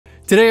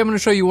Today I'm going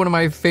to show you one of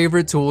my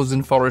favorite tools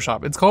in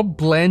Photoshop. It's called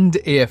Blend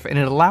If, and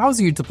it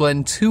allows you to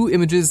blend two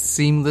images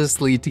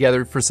seamlessly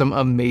together for some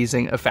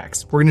amazing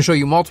effects. We're going to show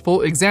you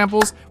multiple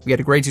examples. We got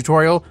a great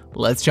tutorial.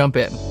 Let's jump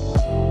in.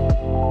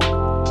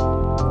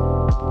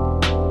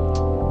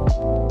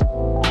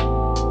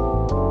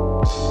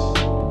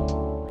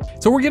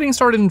 So we're getting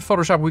started in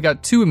Photoshop. We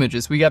got two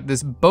images. We got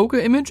this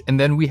bokeh image, and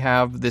then we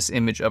have this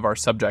image of our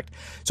subject.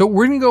 So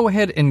we're gonna go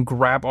ahead and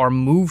grab our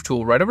move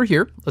tool right over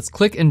here. Let's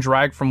click and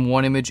drag from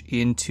one image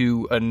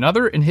into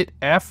another and hit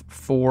F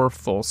for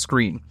full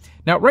screen.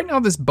 Now, right now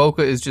this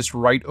bokeh is just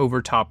right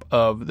over top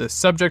of the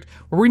subject.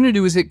 What we're gonna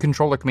do is hit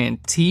Control or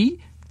Command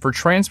T for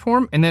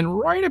transform, and then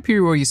right up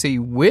here where you say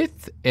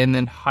width and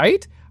then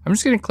height, I'm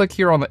just gonna click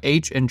here on the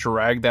H and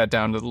drag that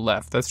down to the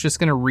left. That's just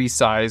gonna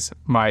resize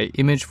my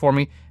image for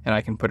me, and I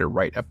can put it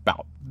right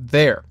about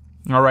there.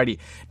 Alrighty.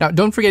 Now,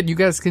 don't forget, you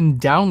guys can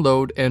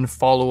download and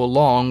follow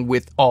along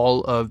with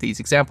all of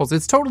these examples.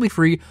 It's totally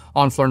free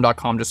on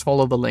PHLEARN.com. Just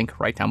follow the link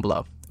right down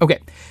below. Okay,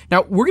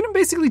 now we're gonna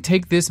basically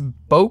take this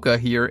bokeh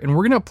here and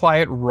we're gonna apply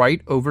it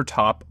right over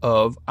top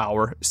of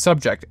our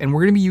subject. And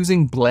we're gonna be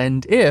using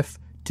Blend If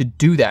to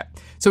do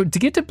that. So to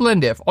get to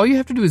Blend If, all you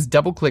have to do is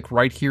double click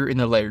right here in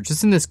the layer,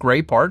 just in this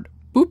gray part,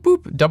 boop,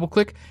 boop, double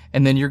click,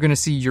 and then you're gonna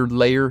see your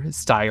layer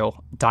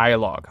style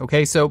dialog.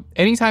 Okay, so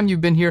anytime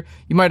you've been here,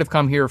 you might have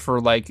come here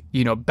for like,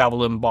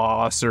 bevel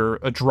emboss or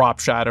a drop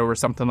shadow or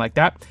something like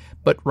that.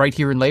 But right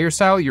here in layer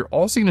style, you're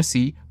also gonna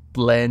see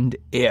Blend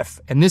If.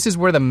 And this is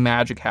where the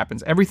magic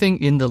happens. Everything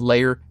in the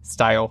layer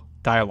style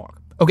dialog.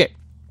 Okay.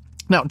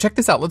 Now, check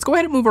this out. Let's go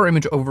ahead and move our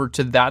image over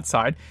to that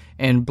side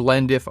and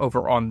Blend If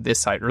over on this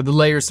side, or the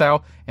layer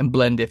style, and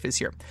Blend If is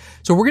here.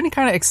 So we're going to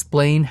kind of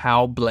explain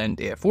how Blend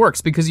If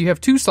works, because you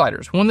have two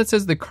sliders, one that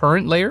says the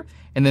current layer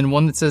and then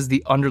one that says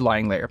the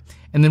underlying layer.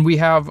 And then we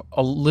have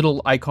a little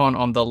icon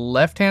on the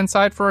left-hand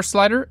side for our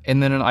slider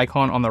and then an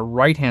icon on the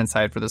right-hand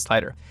side for the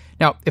slider.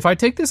 Now, if I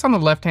take this on the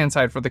left-hand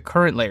side for the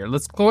current layer,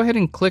 let's go ahead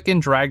and click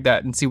and drag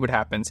that and see what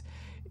happens.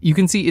 You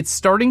can see it's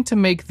starting to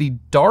make the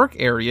dark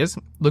areas.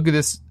 Look at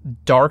this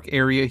dark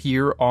area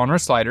here on our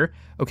slider,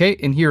 okay?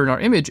 And here in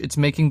our image, it's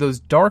making those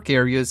dark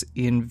areas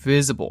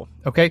invisible,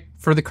 okay?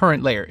 For the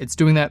current layer, it's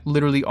doing that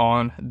literally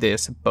on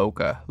this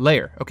bokeh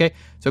layer, okay?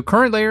 So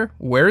current layer,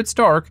 where it's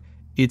dark,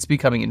 it's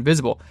becoming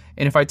invisible.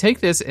 And if I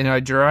take this and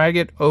I drag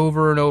it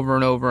over and over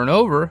and over and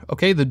over,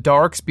 okay, the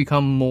darks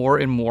become more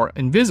and more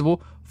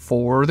invisible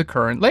for the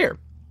current layer.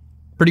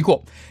 Pretty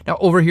cool. Now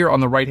over here on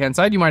the right hand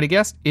side, you might have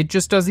guessed, it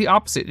just does the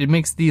opposite. It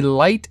makes the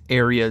light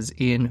areas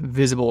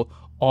invisible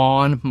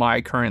on my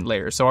current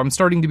layer. So I'm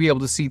starting to be able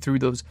to see through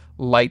those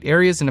light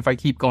areas, and if I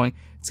keep going,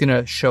 it's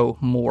gonna show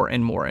more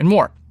and more and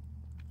more.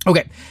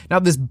 Okay, now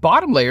this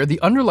bottom layer, the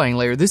underlying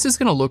layer, this is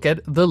gonna look at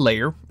the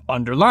layer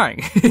underlying.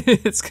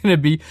 It's gonna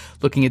be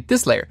looking at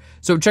this layer.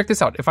 So check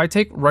this out. If I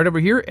take right over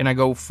here and I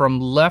go from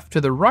left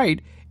to the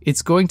right,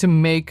 it's going to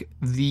make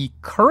the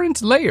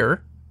current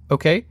layer,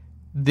 okay,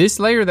 this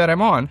layer that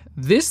I'm on,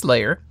 this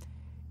layer,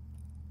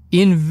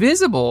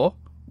 invisible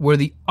where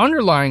the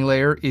underlying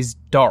layer is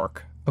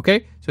dark,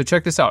 okay? So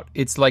check this out.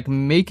 It's like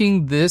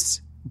making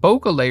this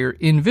bokeh layer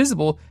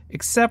invisible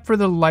except for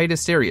the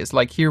lightest areas.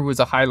 Like here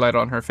was a highlight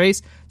on her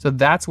face, so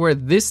that's where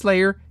this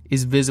layer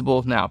is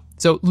visible now.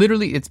 So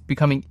literally it's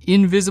becoming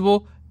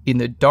invisible in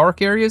the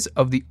dark areas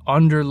of the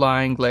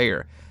underlying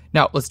layer.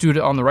 Now let's do it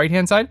on the right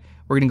hand side.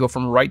 We're gonna go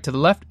from right to the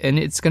left, and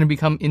it's gonna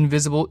become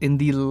invisible in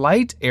the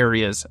light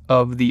areas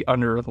of the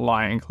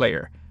underlying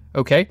layer,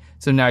 okay?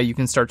 So now you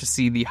can start to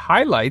see the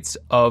highlights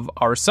of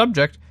our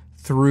subject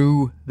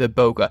through the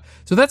bokeh.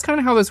 So that's kind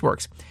of how this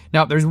works.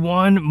 Now, there's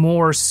one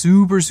more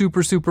super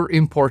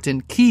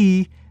important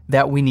key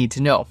that we need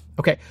to know.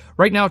 Okay,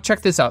 right now,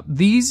 check this out.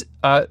 These,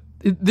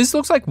 this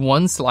looks like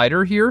one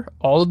slider here.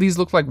 All of these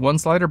look like one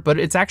slider, but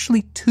it's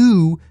actually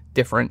two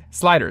different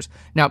sliders.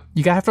 Now,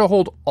 you have to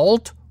hold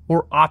Alt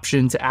or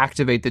Option to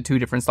activate the two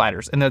different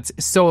sliders, and that's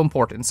so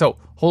important. So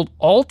hold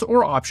Alt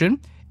or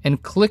Option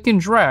and click and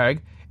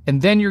drag,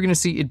 and then you're gonna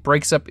see it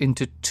breaks up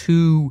into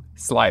two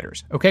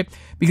sliders, okay?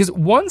 Because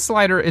one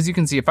slider, as you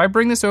can see, if I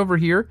bring this over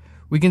here,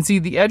 we can see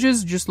the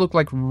edges just look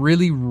like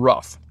really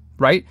rough,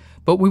 right?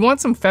 But we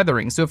want some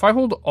feathering. So if I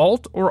hold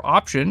Alt or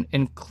Option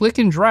and click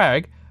and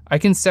drag, I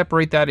can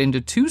separate that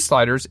into two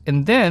sliders,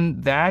 and then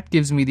that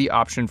gives me the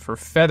option for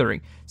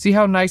feathering. See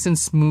how nice and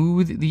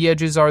smooth the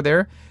edges are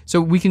there?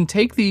 So we can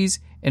take these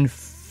and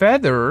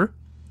feather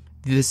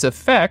this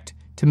effect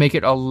to make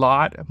it a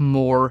lot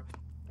more,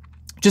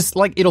 just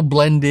like it'll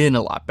blend in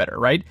a lot better,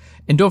 right?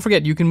 And don't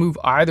forget, you can move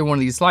either one of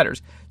these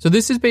sliders. So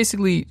this is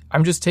basically,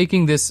 I'm just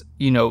taking this,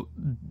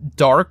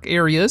 dark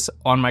areas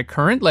on my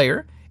current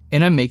layer,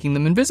 and I'm making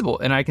them invisible.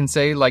 And I can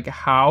say like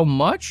how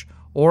much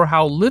or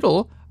how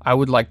little I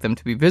would like them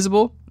to be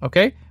visible,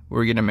 okay?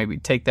 We're gonna maybe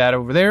take that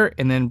over there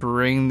and then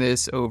bring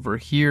this over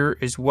here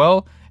as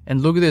well.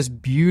 And look at this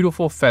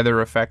beautiful feather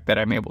effect that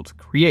I'm able to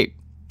create.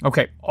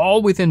 Okay,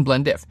 all within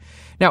Blend If.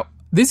 Now,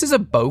 This is a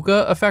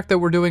bokeh effect that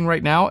we're doing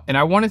right now, and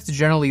I want it to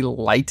generally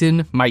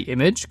lighten my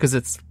image because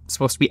it's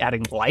supposed to be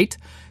adding light.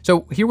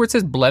 So here where it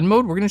says blend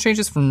mode, we're going to change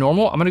this from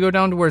normal. I'm going to go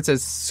down to where it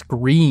says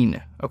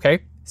screen,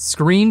 okay?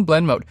 Screen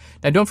blend mode.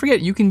 Now don't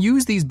forget, you can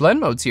use these blend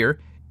modes here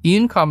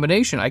in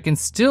combination. I can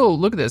still,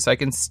 look at this, I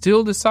can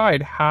still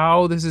decide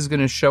how this is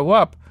going to show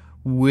up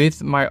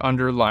with my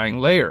underlying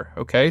layer,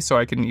 okay? So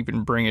I can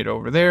even bring it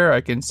over there.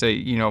 I can say,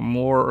 you know,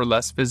 more or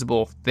less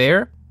visible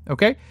there,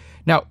 okay?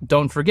 Now,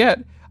 don't forget,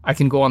 I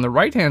can go on the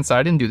right-hand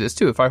side and do this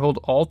too. If I hold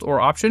Alt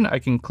or Option, I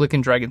can click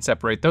and drag and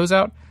separate those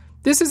out.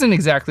 This isn't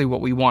exactly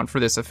what we want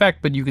for this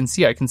effect, but you can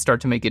see I can start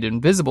to make it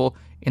invisible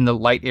in the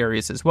light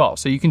areas as well.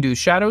 So you can do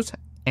shadows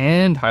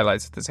and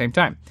highlights at the same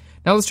time.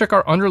 Now let's check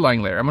our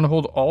underlying layer. I'm going to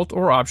hold Alt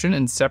or Option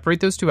and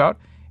separate those two out.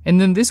 And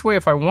then this way,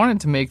 if I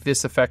wanted to make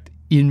this effect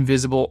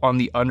invisible on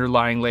the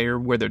underlying layer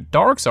where the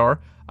darks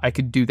are, I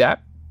could do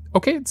that.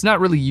 Okay, it's not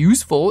really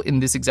useful in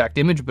this exact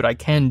image, but I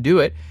can do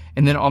it.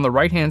 And then on the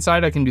right-hand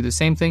side, I can do the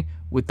same thing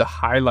with the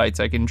highlights.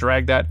 I can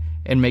drag that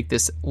and make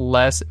this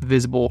less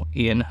visible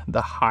in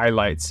the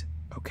highlights.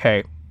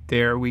 Okay,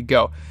 there we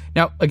go.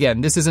 Now,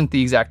 again, this isn't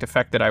the exact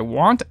effect that I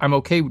want. I'm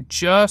okay with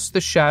just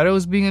the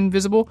shadows being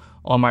invisible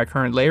on my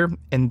current layer,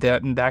 and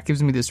that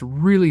gives me this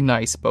really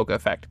nice bokeh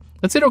effect.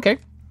 Let's hit OK.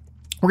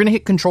 We're going to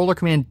hit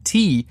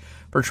Control-Command-T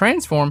for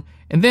transform,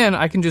 and then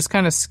I can just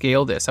kind of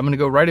scale this. I'm going to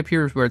go right up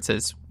here where it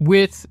says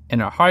width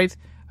and a height.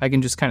 I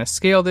can just kind of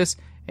scale this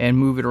and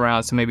move it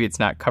around so maybe it's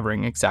not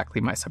covering exactly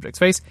my subject's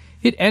face.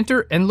 Hit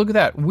Enter, and look at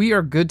that. We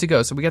are good to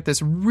go. So we got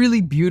this really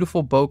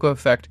beautiful bokeh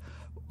effect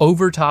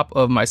over top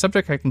of my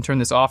subject. I can turn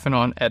this off and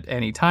on at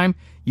any time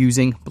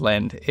using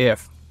Blend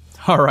If.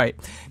 All right.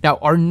 Now,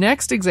 our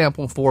next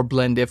example for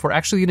Blend If, we're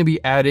actually going to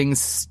be adding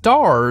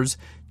stars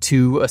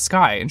to a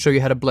sky and show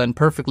you how to blend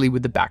perfectly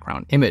with the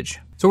background image.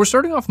 So we're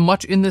starting off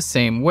much in the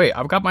same way.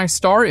 I've got my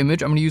star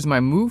image. I'm going to use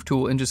my move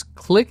tool and just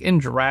click and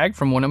drag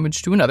from one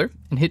image to another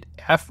and hit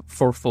F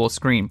for full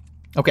screen.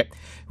 Okay,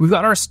 we've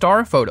got our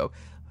star photo.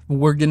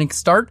 We're going to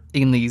start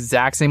in the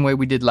exact same way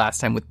we did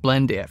last time with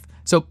Blend If.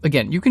 So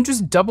again, you can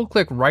just double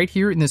click right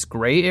here in this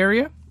gray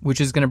area,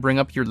 which is going to bring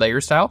up your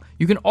layer style.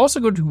 You can also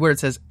go to where it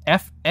says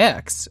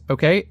FX,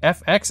 okay?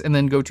 FX, and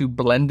then go to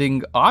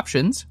blending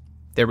options.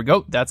 There we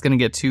go. That's going to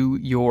get to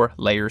your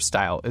layer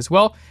style as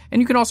well. And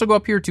you can also go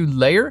up here to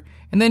layer,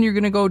 and then you're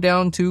going to go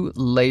down to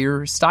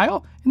layer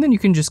style, and then you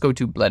can just go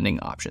to blending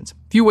options. A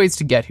few ways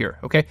to get here,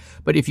 okay?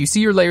 But if you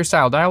see your layer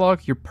style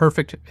dialog, you're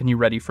perfect and you're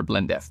ready for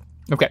Blend If.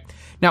 Okay,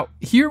 now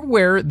here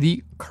where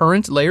the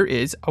current layer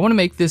is, I want to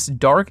make this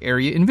dark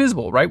area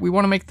invisible, right? We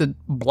want to make the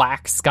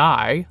black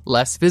sky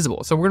less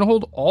visible. So we're going to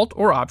hold Alt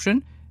or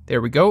Option,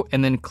 there we go,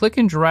 and then click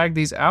and drag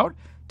these out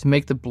to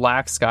make the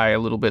black sky a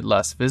little bit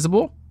less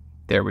visible.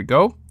 There we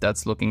go.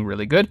 That's looking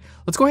really good.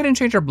 Let's go ahead and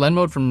change our blend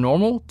mode from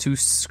normal to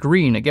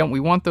screen. Again, we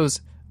want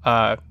those,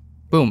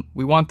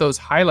 we want those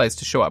highlights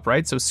to show up,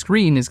 right? So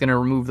screen is going to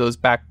remove those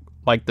back,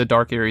 like the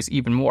dark areas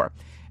even more.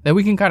 Then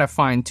we can kind of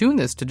fine tune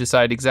this to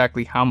decide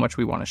exactly how much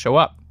we want to show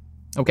up.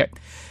 Okay,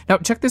 now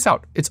check this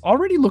out. It's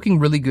already looking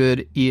really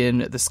good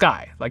in the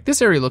sky. Like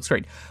this area looks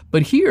great.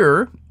 But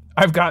here,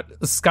 I've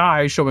got the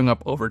sky showing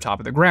up over top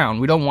of the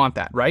ground. We don't want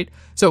that, right?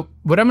 So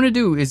what I'm going to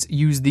do is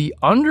use the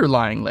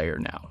underlying layer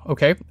now,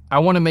 okay? I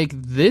want to make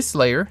this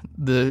layer,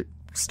 the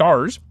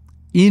stars,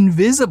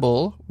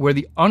 invisible where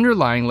the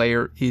underlying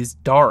layer is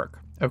dark,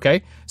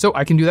 okay? So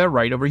I can do that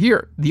right over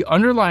here. The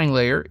underlying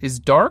layer is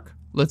dark.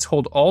 Let's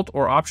hold Alt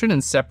or Option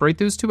and separate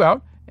those two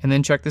out, and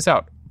then check this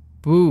out.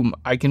 Boom,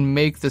 I can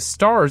make the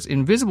stars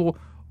invisible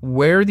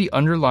where the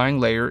underlying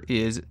layer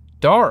is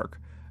dark.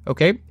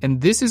 Okay,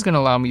 and this is going to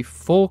allow me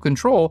full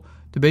control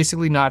to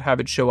basically not have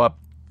it show up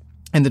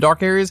in the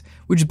dark areas,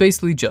 which is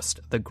basically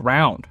just the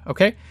ground.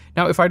 Okay,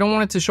 now if I don't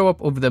want it to show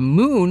up over the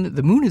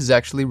moon is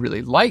actually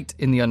really light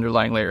in the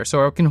underlying layer.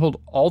 So I can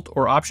hold Alt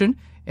or Option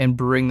and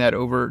bring that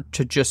over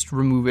to just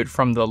remove it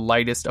from the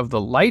lightest of the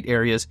light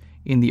areas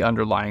in the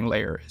underlying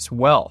layer as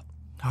well.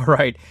 All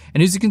right,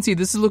 and as you can see,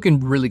 this is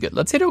looking really good.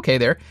 Let's hit OK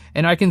there,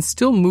 and I can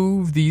still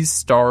move these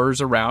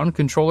stars around.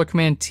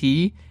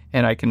 Control-Command-T,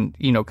 and I can,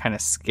 kind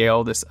of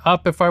scale this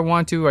up if I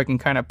want to. I can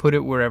kind of put it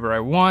wherever I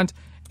want,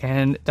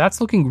 and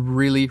that's looking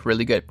really,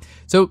 really good.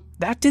 So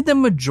that did the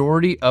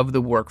majority of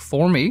the work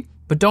for me,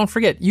 but don't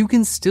forget, you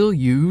can still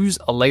use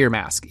a layer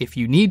mask if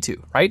you need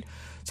to, right?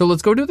 So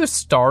let's go to the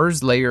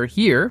stars layer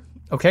here,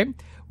 okay?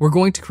 We're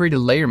going to create a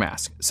layer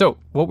mask. So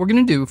what we're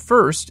going to do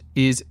first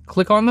is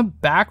click on the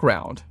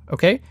background,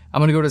 okay? I'm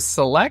going to go to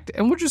select,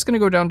 and we're just going to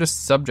go down to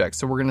subject.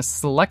 So we're going to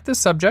select the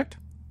subject.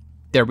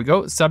 There we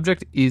go.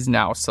 Subject is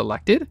now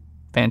selected.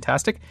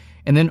 Fantastic.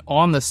 And then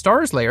on the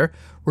stars layer,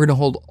 we're going to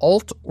hold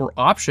Alt or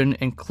Option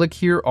and click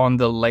here on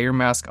the layer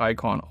mask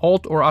icon.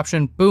 Alt or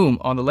Option, boom,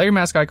 on the layer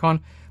mask icon.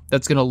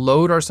 That's going to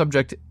load our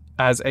subject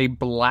as a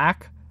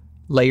black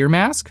layer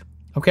mask,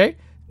 okay?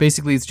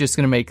 Basically, it's just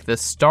going to make the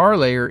star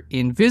layer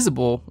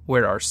invisible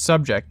where our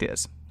subject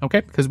is,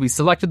 okay? Because we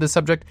selected the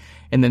subject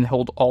and then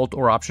hold Alt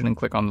or Option and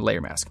click on the layer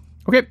mask.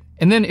 Okay,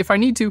 and then if I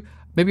need to,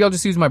 maybe I'll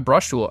just use my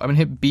brush tool. I'm gonna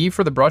hit B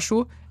for the brush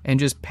tool and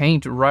just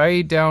paint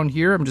right down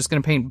here. I'm just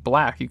gonna paint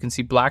black. You can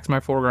see black's my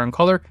foreground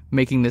color,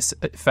 making this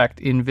effect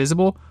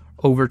invisible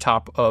over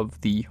top of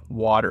the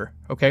water.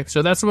 Okay,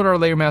 so that's what our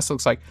layer mask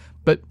looks like.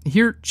 But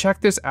here,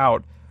 check this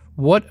out.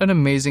 What an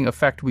amazing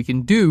effect we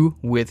can do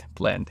with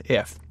Blend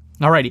If.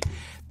 Alrighty,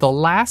 the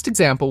last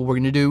example we're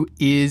gonna do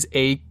is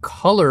a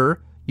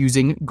color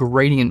using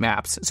gradient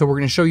maps. So we're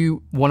gonna show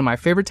you one of my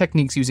favorite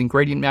techniques using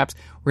gradient maps.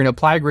 We're gonna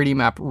apply a gradient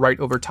map right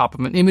over top of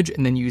an image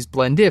and then use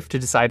Blend If to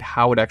decide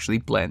how it actually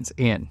blends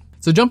in.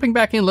 So jumping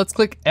back in, let's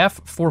click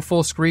F for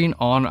full screen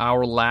on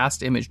our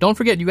last image. Don't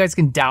forget, you guys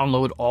can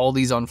download all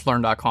these on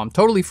PHLEARN.com,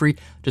 totally free.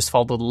 Just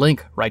follow the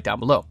link right down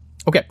below.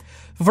 Okay,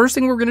 the first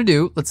thing we're gonna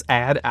do, let's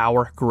add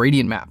our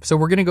gradient map. So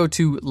we're gonna go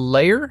to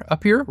Layer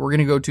up here. We're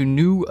gonna go to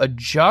New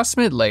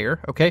Adjustment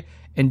Layer, okay?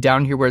 And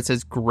down here where it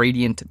says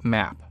Gradient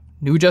Map.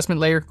 New Adjustment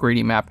Layer,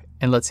 Gradient Map,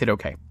 and let's hit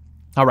OK.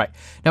 All right,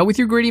 now with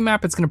your gradient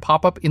map, it's gonna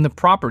pop up in the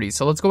properties.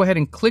 So let's go ahead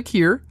and click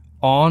here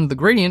on the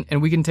gradient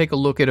and we can take a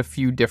look at a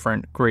few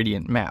different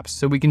gradient maps.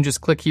 So we can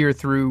just click here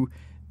through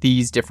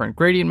these different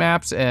gradient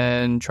maps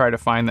and try to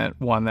find that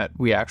one that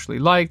we actually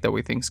like, that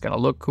we think is gonna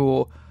look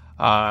cool.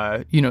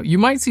 You know, you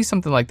might see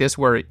something like this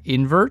where it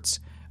inverts.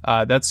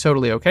 That's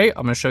totally okay.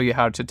 I'm gonna show you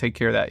how to take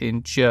care of that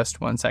in just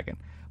 1 second.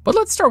 But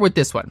let's start with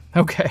this one,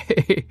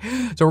 okay?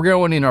 So we're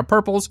going in our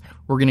purples.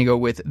 We're gonna go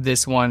with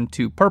this one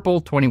to purple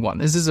 21.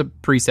 This is a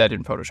preset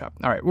in Photoshop.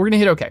 All right, we're gonna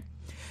hit okay.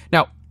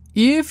 Now,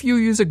 if you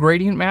use a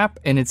gradient map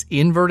and it's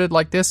inverted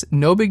like this,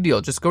 no big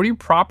deal. Just go to your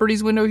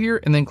properties window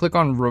here and then click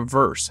on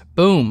reverse.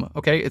 Boom,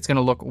 okay? It's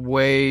gonna look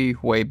way,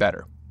 way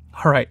better.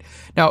 All right,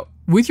 now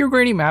with your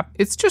gradient map,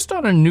 it's just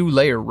on a new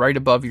layer right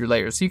above your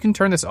layer. So you can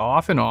turn this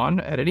off and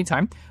on at any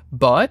time,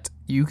 but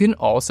you can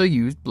also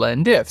use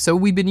Blend If. So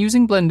we've been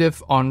using Blend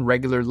If on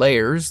regular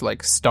layers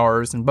like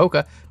stars and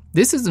bokeh.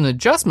 This is an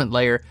adjustment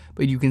layer,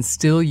 but you can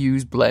still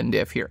use Blend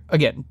If here.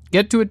 Again,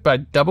 get to it by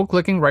double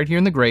clicking right here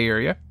in the gray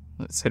area.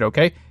 Let's hit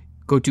okay.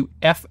 Go to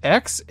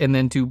FX and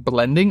then to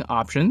blending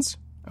options.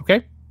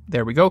 Okay,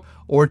 there we go.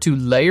 Or to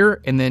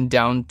layer and then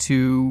down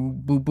to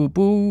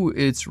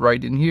it's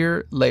right in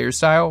here, layer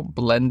style,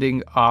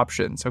 blending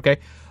options. Okay,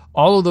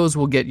 all of those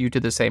will get you to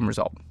the same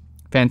result.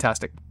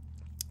 Fantastic.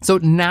 So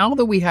now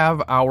that we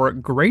have our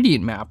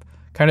gradient map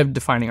kind of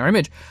defining our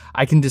image,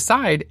 I can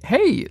decide,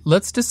 hey,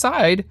 let's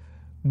decide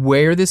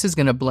where this is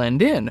going to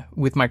blend in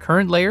with my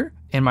current layer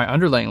and my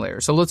underlying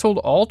layer. So let's hold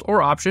Alt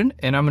or Option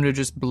and I'm going to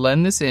just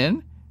blend this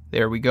in.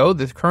 There we go.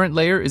 The current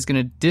layer is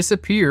going to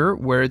disappear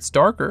where it's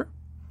darker,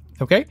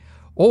 okay?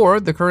 Or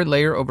the current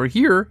layer over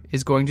here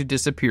is going to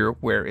disappear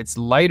where it's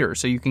lighter.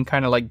 So you can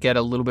kind of like get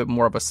a little bit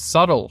more of a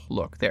subtle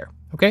look there,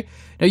 okay?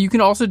 Now you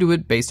can also do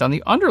it based on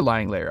the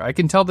underlying layer. I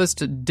can tell this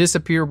to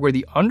disappear where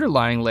the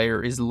underlying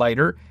layer is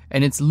lighter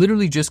and it's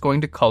literally just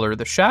going to color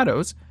the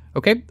shadows,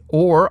 okay?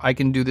 Or I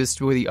can do this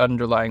where the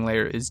underlying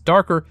layer is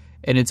darker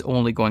and it's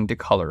only going to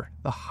color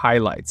the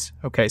highlights.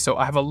 Okay, so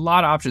I have a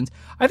lot of options.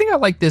 I think I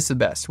like this the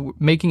best,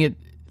 making it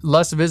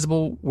less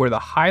visible where the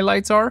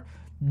highlights are,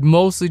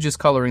 mostly just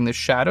coloring the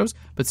shadows,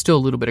 but still a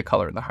little bit of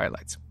color in the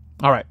highlights.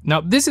 All right, now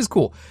this is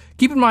cool.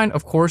 Keep in mind,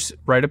 of course,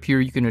 right up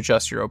here, you can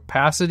adjust your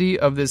opacity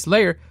of this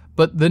layer,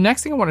 but the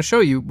next thing I wanna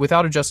show you,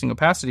 without adjusting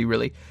opacity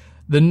really,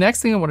 the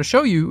next thing I wanna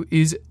show you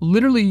is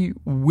literally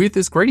with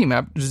this gradient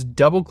map, just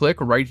double click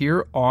right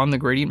here on the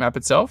gradient map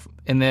itself,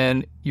 and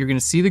then you're gonna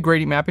see the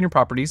gradient map in your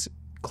properties,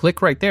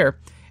 click right there,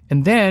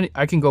 and then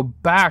I can go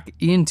back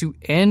into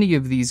any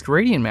of these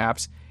gradient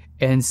maps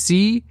and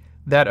see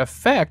that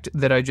effect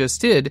that I just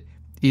did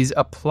is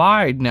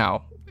applied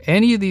now.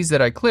 Any of these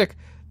that I click,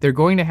 they're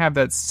going to have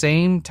that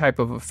same type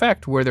of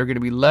effect where they're gonna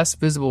be less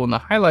visible in the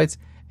highlights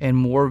and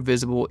more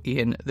visible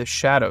in the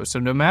shadows. So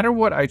no matter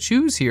what I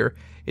choose here,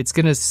 it's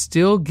gonna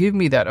still give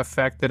me that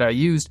effect that I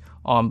used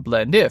on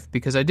Blend If,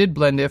 because I did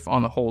Blend If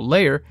on the whole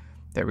layer.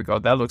 There we go,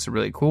 that looks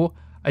really cool.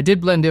 I did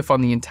Blend If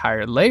on the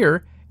entire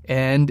layer,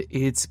 and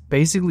it's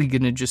basically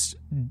gonna just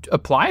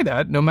apply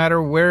that no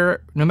matter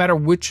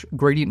which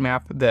gradient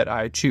map that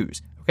I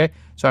choose, okay?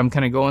 So I'm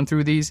kind of going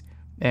through these,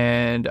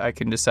 and I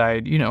can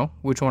decide, you know,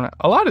 which one.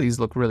 A lot of these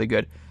look really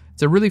good.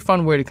 It's a really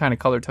fun way to kind of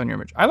color tone your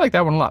image. I like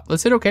that one a lot.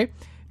 Let's hit okay.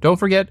 Don't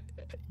forget,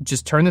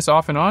 just turn this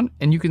off and on,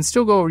 and you can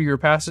still go over your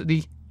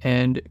opacity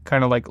and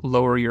kind of like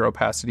lower your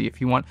opacity if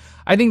you want.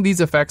 I think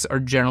these effects are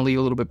generally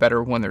a little bit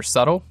better when they're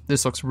subtle.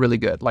 This looks really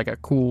good, like a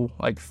cool,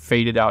 like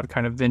faded out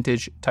kind of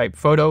vintage type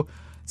photo.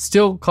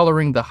 Still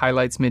coloring the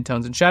highlights,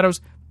 midtones, and shadows,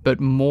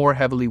 but more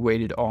heavily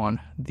weighted on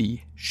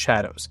the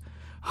shadows.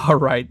 All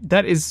right,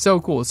 that is so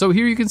cool. So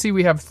here you can see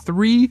we have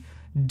 3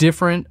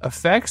 different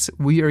effects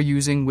we are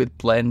using with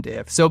Blend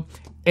If. So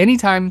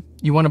anytime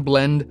you want to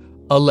blend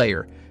a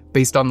layer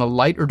based on the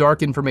light or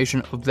dark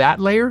information of that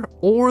layer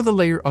or the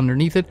layer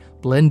underneath it,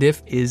 Blend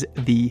If is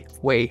the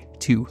way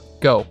to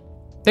go.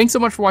 Thanks so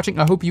much for watching.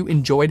 I hope you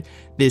enjoyed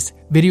this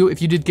video.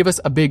 If you did, give us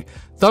a big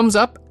thumbs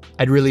up.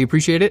 I'd really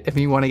appreciate it. If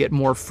you want to get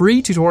more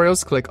free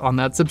tutorials, click on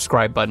that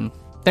subscribe button.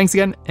 Thanks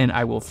again, and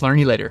I will PHLEARN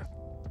you later.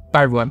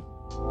 Bye, everyone.